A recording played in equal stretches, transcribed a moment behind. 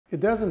It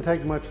doesn't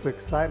take much to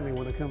excite me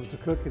when it comes to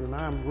cooking, and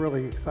I'm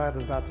really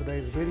excited about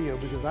today's video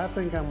because I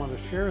think I'm going to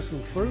share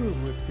some truths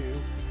with you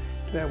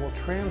that will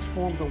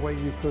transform the way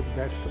you cook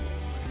vegetables.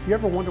 You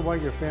ever wonder why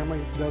your family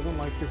doesn't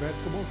like your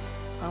vegetables?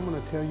 I'm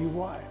going to tell you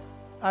why.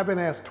 I've been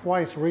asked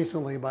twice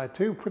recently by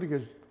two pretty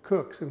good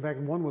cooks. In fact,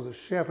 one was a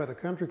chef at a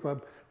country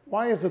club.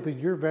 Why is it that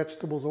your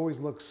vegetables always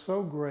look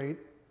so great,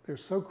 they're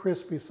so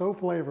crispy, so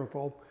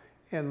flavorful,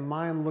 and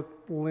mine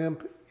look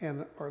limp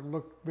and or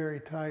look very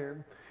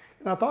tired?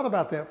 And I thought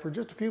about that for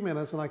just a few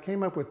minutes, and I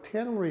came up with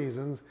 10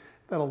 reasons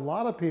that a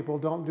lot of people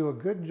don't do a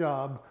good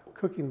job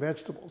cooking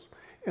vegetables.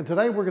 And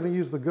today we're going to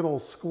use the good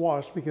old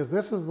squash because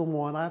this is the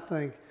one I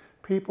think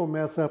people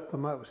mess up the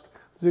most.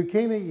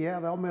 Zucchini,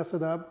 yeah, they'll mess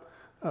it up.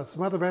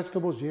 Some other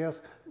vegetables,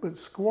 yes. But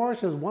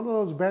squash is one of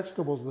those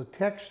vegetables, the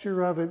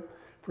texture of it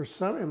for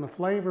some, and the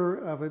flavor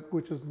of it,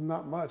 which is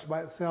not much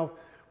by itself,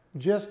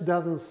 just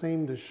doesn't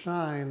seem to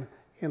shine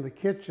in the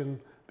kitchen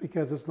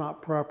because it's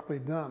not properly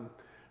done.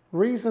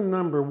 Reason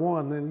number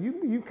one, then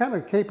you kind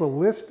of keep a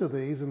list of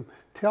these and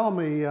tell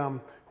me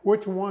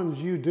which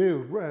ones you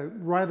do.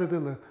 Write it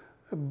in the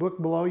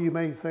book below. You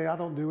may say, I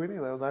don't do any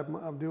of those.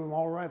 I'm doing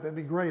all right. That'd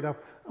be great. I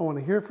want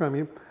to hear from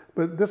you.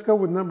 But let's go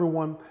with number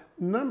one.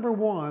 Number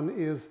one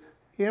is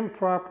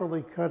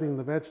improperly cutting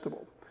the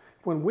vegetable.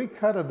 When we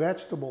cut a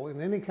vegetable in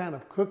any kind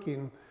of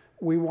cooking,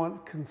 we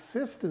want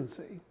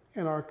consistency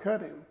in our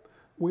cutting.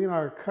 We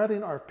are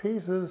cutting our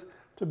pieces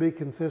to be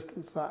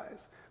consistent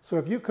size. So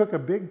if you cook a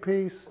big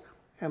piece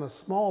and a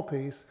small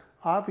piece,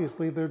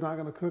 obviously they're not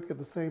going to cook at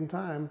the same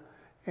time,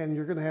 and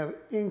you're going to have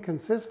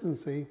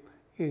inconsistency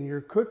in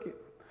your cooking.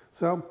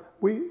 So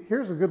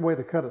here's a good way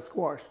to cut a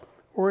squash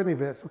or any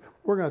vegetable.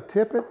 We're going to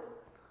tip it,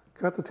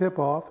 cut the tip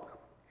off,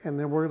 and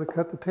then we're going to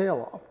cut the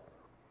tail off.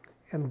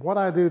 And what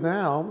I do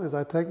now is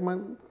I take my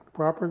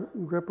proper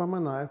grip on my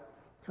knife,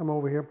 come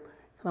over here,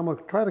 and I'm going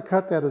to try to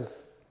cut that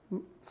as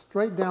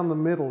straight down the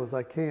middle as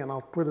I can.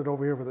 I'll put it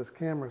over here for this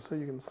camera so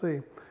you can see.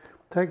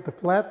 Take the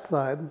flat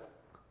side,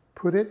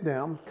 put it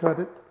down, cut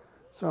it.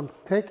 So I'm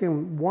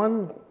taking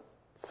one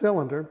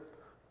cylinder,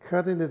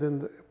 cutting it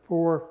into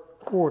 4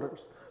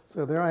 quarters.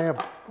 So there I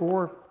have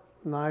 4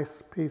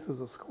 nice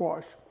pieces of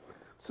squash.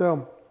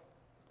 So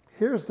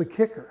here's the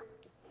kicker.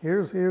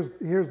 Here's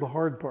the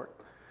hard part.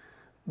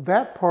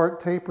 That part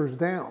tapers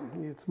down.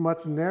 It's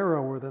much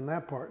narrower than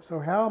that part. So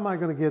how am I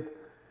going to get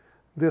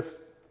this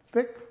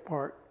thick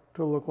part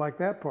to look like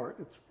that part?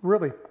 It's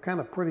really kind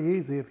of pretty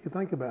easy if you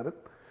think about it.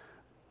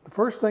 The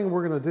first thing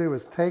we're going to do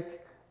is take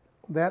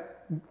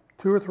that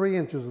 2 or 3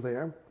 inches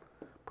there,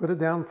 put it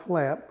down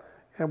flat,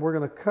 and we're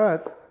going to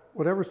cut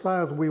whatever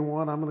size we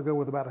want. I'm going to go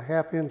with about a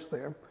 1/2 inch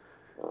there.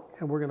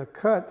 And we're going to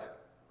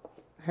cut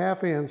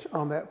 1/2 inch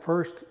on that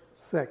first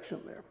section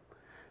there.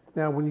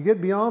 Now, when you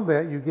get beyond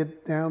that, you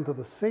get down to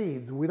the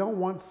seeds. We don't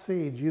want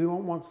seeds. You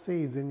don't want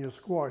seeds in your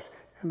squash.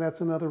 And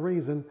that's another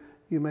reason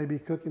you may be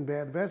cooking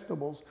bad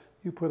vegetables.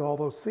 You put all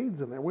those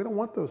seeds in there. We don't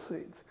want those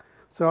seeds.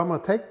 So I'm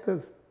going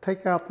to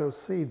take out those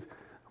seeds.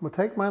 I'm going to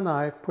take my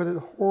knife, put it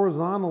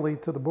horizontally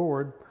to the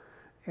board,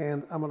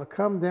 and I'm going to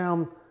come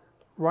down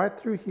right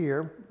through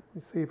here. Let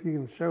me see if you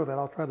can show that.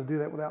 I'll try to do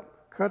that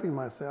without cutting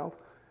myself.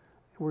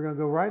 We're going to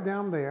go right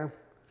down there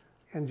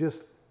and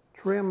just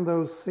trim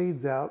those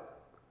seeds out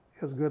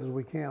as good as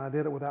we can. I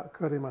did it without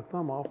cutting my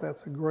thumb off.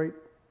 That's a great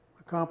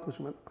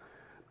accomplishment.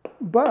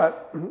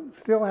 But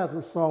still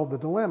hasn't solved the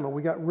dilemma.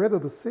 We got rid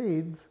of the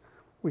seeds.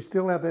 We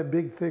still have that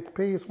big thick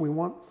piece. We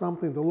want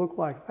something to look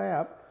like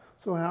that.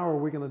 So how are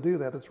we going to do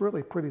that? It's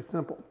really pretty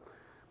simple.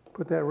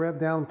 Put that red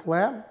down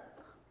flat,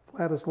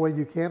 flattest way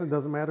you can. It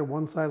doesn't matter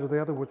one side or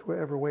the other,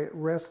 whichever way it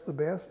rests the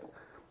best,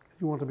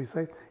 because you want to be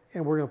safe.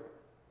 And we're going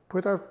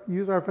to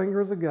use our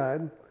finger as a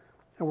guide,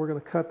 and we're going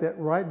to cut that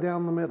right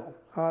down the middle.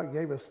 It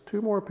gave us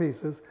 2 more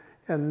pieces,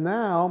 and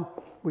now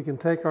we can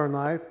take our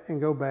knife and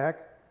go back,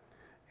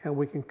 and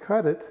we can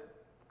cut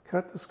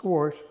the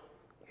squash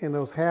in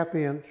those 1/2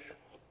 inch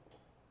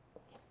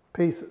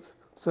pieces.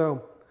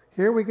 So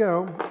here we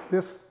go.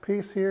 This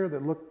piece here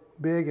that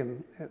looked big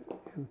and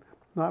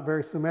not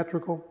very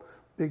symmetrical,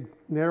 big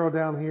narrow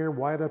down here,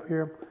 wide up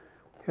here,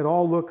 it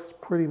all looks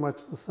pretty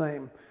much the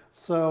same.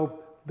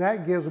 So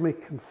that gives me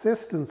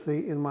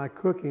consistency in my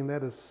cooking.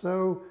 That is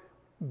so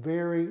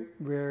very,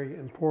 very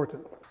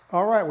important.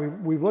 All right,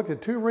 we've looked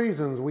at 2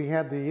 reasons. We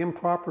had the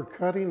improper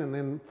cutting and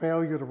then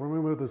failure to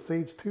remove the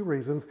seeds, 2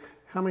 reasons.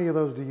 How many of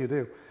those do you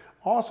do?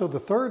 Also, the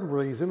third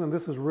reason, and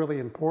this is really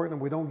important,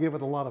 and we don't give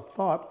it a lot of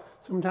thought,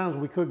 sometimes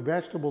we cook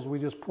vegetables, we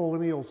just pull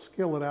any old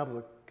skillet out of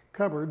the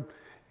cupboard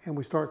and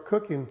we start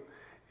cooking.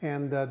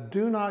 And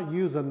do not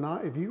use a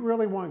knife. If you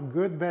really want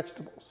good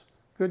vegetables,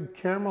 good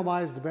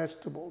caramelized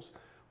vegetables,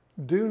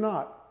 do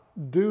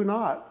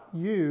not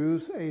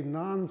use a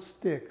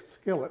non-stick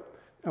skillet.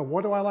 Now,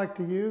 what do I like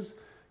to use?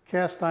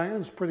 Cast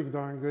iron is pretty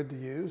darn good to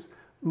use.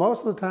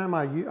 Most of the time,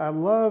 I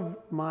love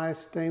my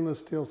stainless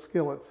steel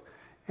skillets.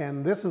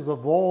 And this is a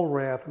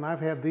Volrath, and I've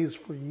had these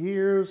for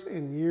years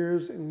and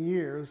years and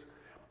years.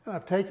 And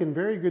I've taken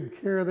very good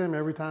care of them.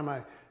 Every time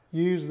I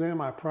use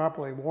them, I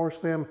properly wash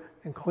them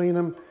and clean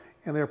them.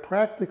 and they're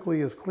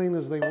practically as clean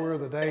as they were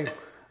the day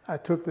I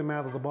took them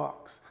out of the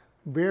box.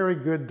 Very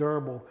good,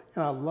 durable,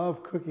 and I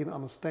love cooking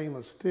on a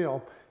stainless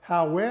steel.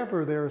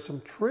 However, there are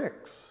some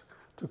tricks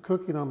to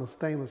cooking on the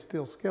stainless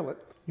steel skillet.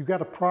 You got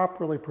to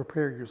properly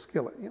prepare your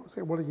skillet. You know,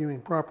 say, what do you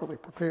mean properly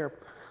prepare?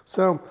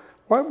 So,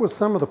 what was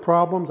some of the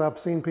problems I've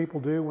seen people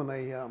do when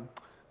they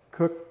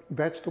cook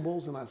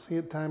vegetables, and I see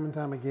it time and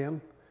time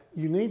again?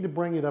 You need to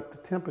bring it up to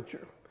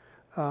temperature,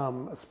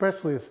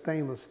 especially a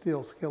stainless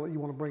steel skillet. You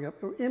want to bring up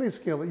any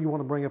skillet. You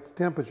want to bring up the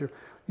temperature.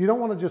 You don't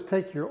want to just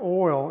take your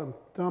oil and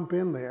dump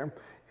in there,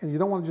 and you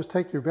don't want to just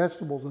take your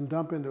vegetables and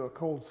dump into a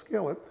cold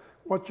skillet.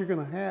 What you're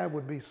going to have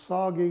would be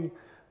soggy,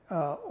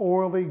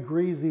 oily,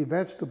 greasy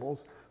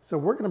vegetables. So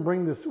we're going to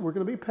bring this, we're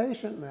going to be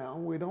patient now.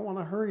 We don't want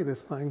to hurry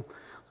this thing.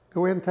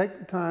 Go ahead and take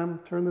the time,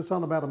 turn this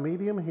on about a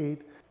medium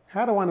heat.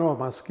 How do I know if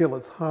my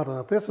skillet's hot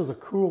enough? This is a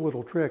cool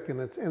little trick,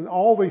 and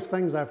all these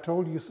things I've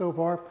told you so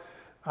far,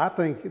 I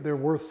think they're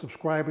worth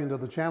subscribing to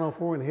the channel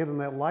for and hitting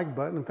that like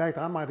button. In fact,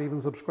 I might even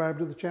subscribe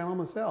to the channel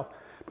myself.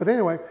 But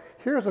anyway,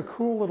 here's a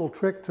cool little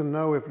trick to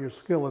know if your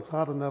skillet's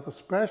hot enough,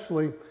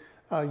 especially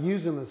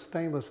using a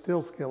stainless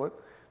steel skillet.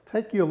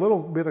 Take you a little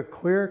bit of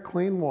clear,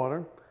 clean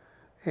water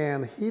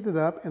and heat it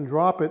up and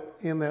drop it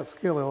in that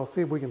skillet. I'll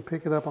see if we can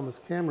pick it up on this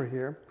camera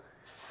here.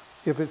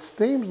 If it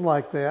steams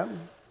like that,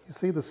 you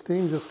see the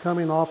steam just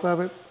coming off of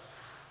it,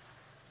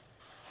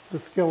 the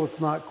skillet's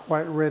not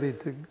quite ready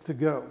to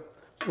go.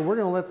 So we're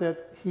going to let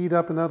that heat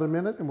up another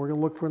minute, and we're going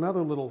to look for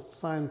another little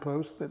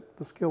signpost that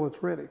the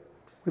skillet's ready.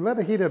 We let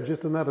it heat up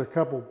just another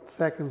couple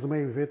seconds,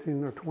 maybe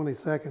 15 or 20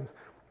 seconds.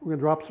 We're going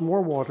to drop some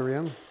more water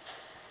in.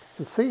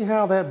 And see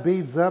how that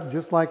beads up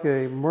just like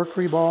a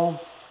mercury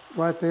ball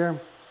right there?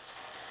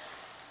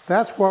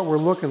 That's what we're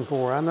looking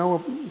for. I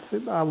know,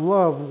 I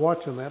love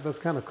watching that. That's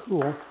kind of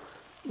cool.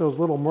 Those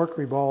little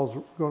mercury balls,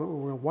 we're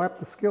going to wipe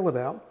the skillet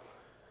out.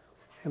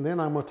 And then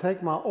I'm going to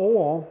take my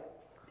oil.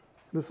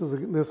 This is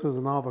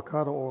an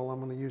avocado oil I'm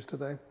going to use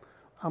today.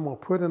 I'm going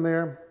to put in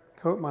there,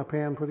 coat my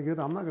pan pretty good.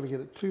 I'm not going to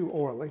get it too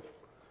oily.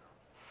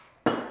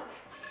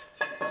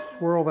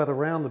 Swirl that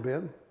around a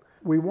bit.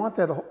 We want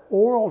that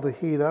oil to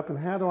heat up, and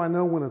how do I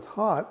know when it's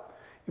hot?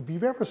 If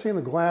you've ever seen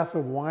a glass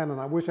of wine,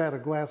 and I wish I had a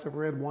glass of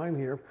red wine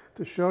here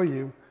to show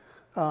you,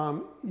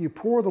 you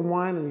pour the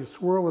wine and you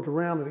swirl it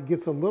around, and it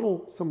gets a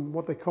little, some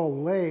what they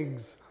call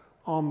legs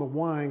on the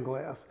wine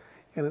glass.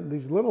 And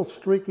these little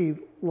streaky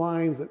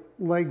lines,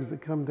 legs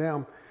that come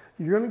down,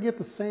 you're going to get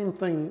the same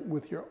thing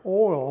with your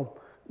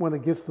oil when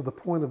it gets to the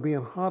point of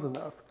being hot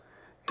enough.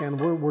 And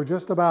we're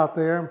just about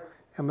there,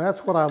 and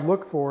that's what I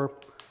look for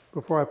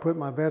before I put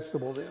my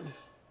vegetables in.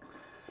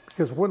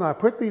 Because when I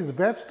put these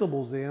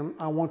vegetables in,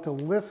 I want to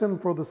listen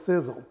for the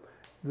sizzle.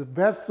 The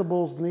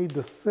vegetables need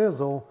to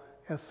sizzle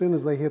as soon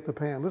as they hit the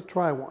pan. Let's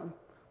try one.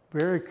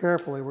 Very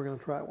carefully, we're going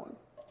to try one.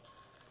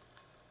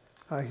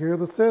 I hear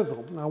the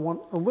sizzle. I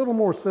want a little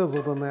more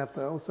sizzle than that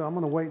though, so I'm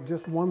going to wait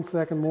just 1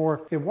 second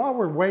more. And while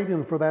we're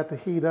waiting for that to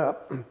heat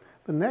up,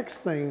 the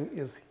next thing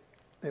is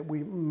that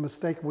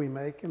mistake we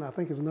make, and I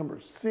think is number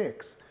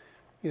 6,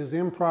 is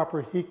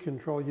improper heat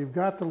control. You've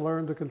got to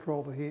learn to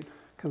control the heat.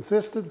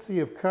 Consistency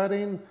of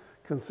cutting,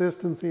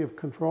 consistency of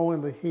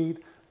controlling the heat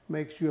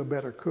makes you a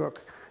better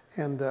cook.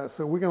 And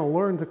so we're going to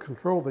learn to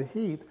control the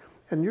heat,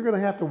 and you're going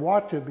to have to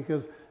watch it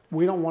because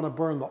we don't want to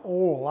burn the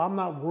oil. I'm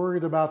not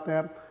worried about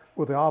that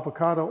with the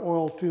avocado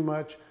oil too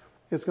much.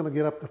 It's going to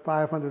get up to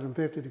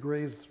 550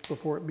 degrees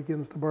before it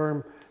begins to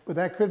burn, but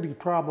that could be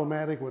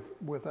problematic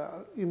with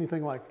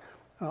anything like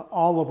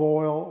olive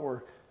oil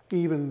or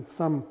even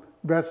some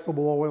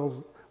vegetable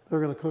oils. They're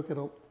going to cook at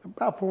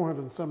about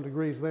 400 and some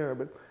degrees there.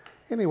 But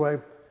anyway,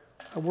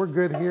 we're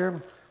good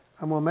here.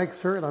 I'm going to make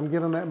sure that I'm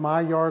getting that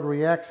Maillard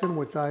reaction,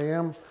 which I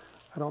am.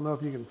 I don't know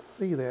if you can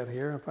see that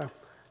here. If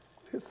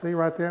I see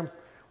right there,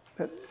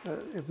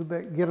 it's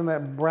getting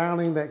that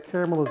browning, that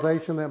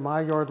caramelization, that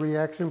Maillard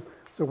reaction.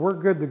 So we're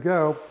good to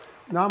go.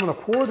 Now I'm going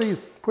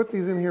to put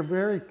these in here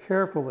very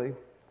carefully.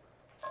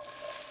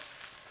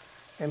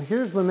 And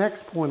here's the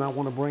next point I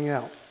want to bring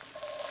out.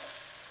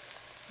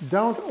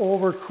 Don't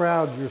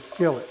overcrowd your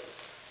skillet.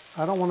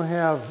 I don't want to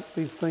have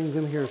these things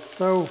in here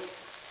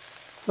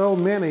so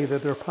many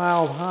that they're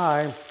piled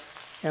high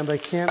and they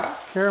can't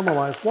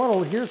caramelize.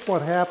 Here's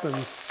what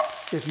happens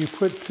if you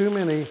put too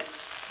many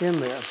in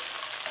there.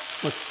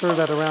 Let's stir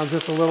that around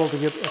just a little to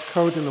get a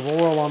coating of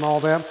oil on all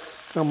that.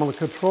 I'm going to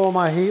control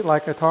my heat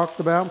like I talked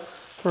about.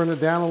 Turn it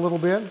down a little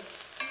bit.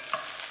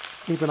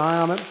 Keep an eye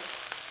on it.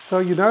 So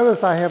you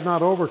notice I have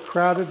not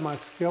overcrowded my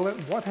skillet.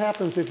 What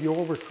happens if you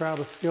overcrowd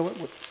a skillet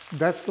with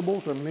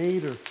vegetables or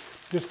meat or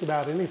just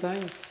about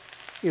anything?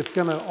 It's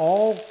going to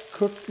all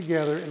cook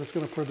together and it's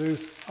going to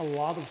produce a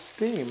lot of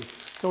steam.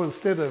 So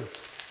instead of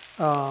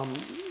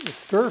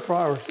stir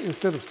fry, or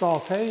instead of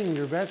sautéing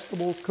your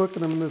vegetables,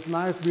 cooking them in this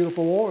nice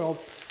beautiful oil,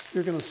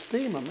 you're going to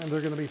steam them and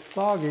they're going to be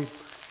soggy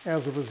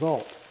as a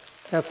result.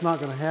 That's not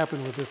going to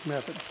happen with this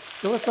method.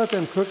 So let's let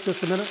them cook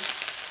just a minute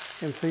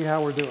and see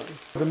how we're doing.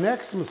 The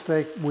next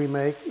mistake we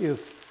make is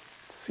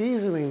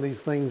seasoning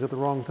these things at the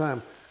wrong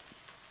time.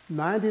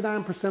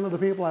 99% of the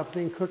people I've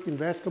seen cooking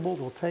vegetables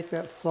will take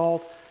that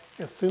salt.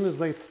 As soon as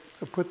they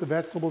put the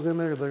vegetables in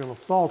there, they're going to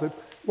salt it.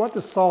 What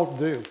does salt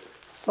do?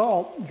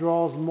 Salt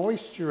draws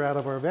moisture out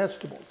of our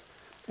vegetables.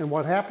 And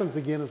what happens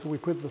again is we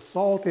put the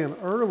salt in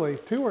early,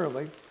 too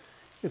early,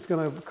 it's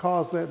going to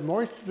cause that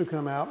moisture to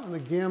come out. And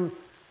again,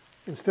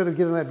 instead of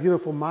getting that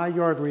beautiful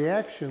Maillard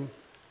reaction,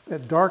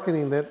 that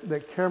darkening, that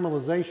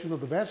caramelization of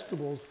the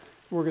vegetables,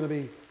 we're going to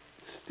be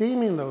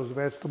steaming those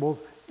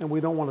vegetables, and we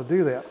don't want to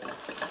do that.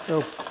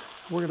 So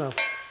we're going to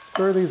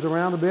stir these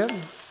around a bit.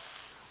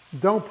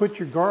 Don't put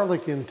your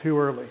garlic in too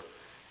early.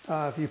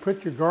 If you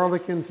put your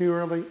garlic in too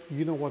early,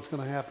 you know what's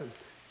going to happen.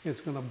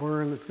 It's going to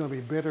burn, it's going to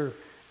be bitter,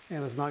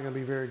 and it's not going to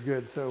be very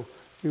good. So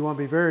we want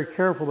to be very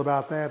careful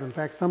about that. In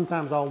fact,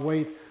 sometimes I'll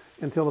wait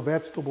until the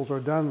vegetables are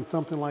done,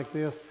 something like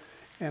this,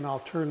 and I'll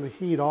turn the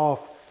heat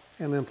off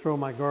and then throw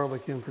my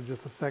garlic in for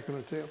just a second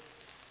or two.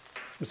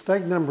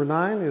 Mistake number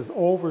 9 is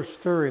over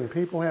stirring.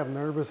 People have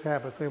nervous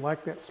habits. They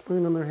like that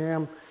spoon in their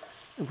hand,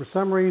 and for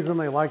some reason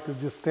they like to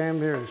just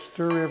stand there and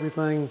stir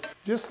everything.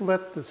 Just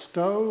let the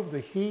stove, the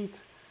heat,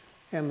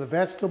 and the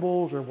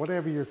vegetables or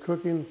whatever you're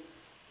cooking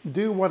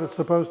do what it's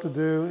supposed to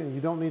do, and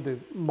you don't need to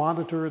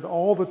monitor it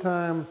all the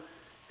time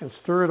and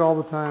stir it all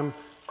the time.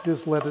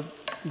 Just let it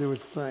do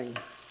its thing.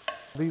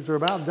 These are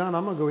about done.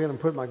 I'm going to go ahead and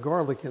put my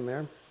garlic in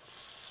there.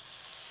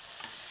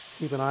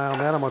 Keep an eye on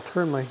that. I'm going to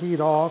turn my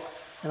heat off.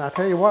 And I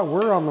tell you what,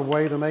 we're on the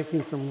way to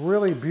making some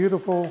really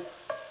beautiful,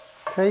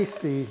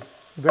 tasty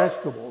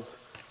vegetables.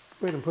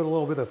 Go ahead and put a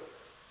little bit of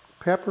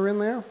pepper in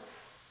there.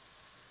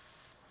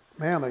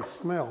 Man, they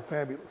smell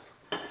fabulous.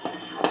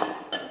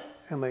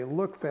 And they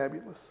look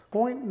fabulous.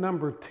 Point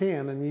number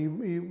 10,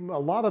 and a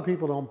lot of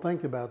people don't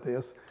think about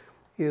this,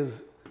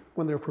 is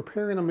when they're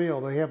preparing a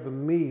meal, they have the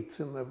meats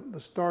and the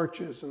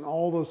starches and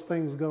all those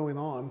things going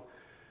on.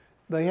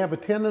 They have a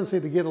tendency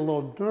to get a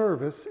little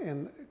nervous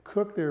and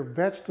cook their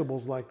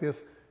vegetables like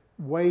this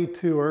way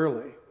too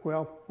early.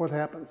 Well, what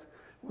happens?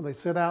 When they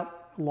sit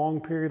out a long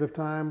period of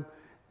time,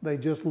 they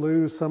just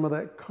lose some of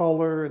that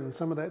color and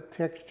some of that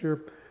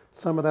texture,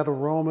 some of that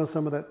aroma,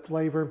 some of that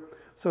flavor.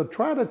 So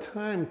try to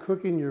time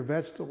cooking your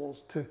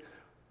vegetables to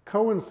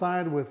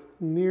coincide with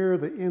near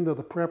the end of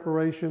the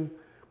preparation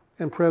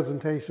and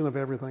presentation of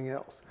everything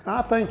else.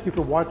 I thank you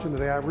for watching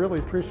today. I really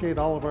appreciate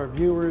all of our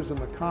viewers and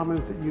the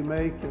comments that you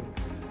make and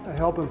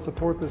help and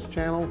support this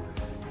channel.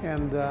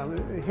 And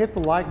hit the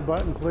like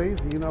button,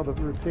 please. You know the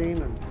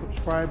routine, and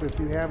subscribe if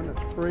you haven't,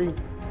 it's free.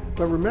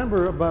 But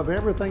remember, above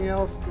everything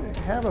else,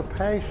 have a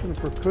passion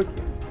for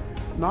cooking.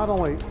 Not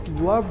only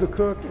love to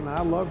cook, and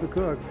I love to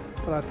cook,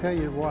 but I tell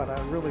you what,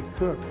 I really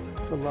cook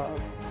to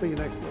love. See you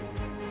next week.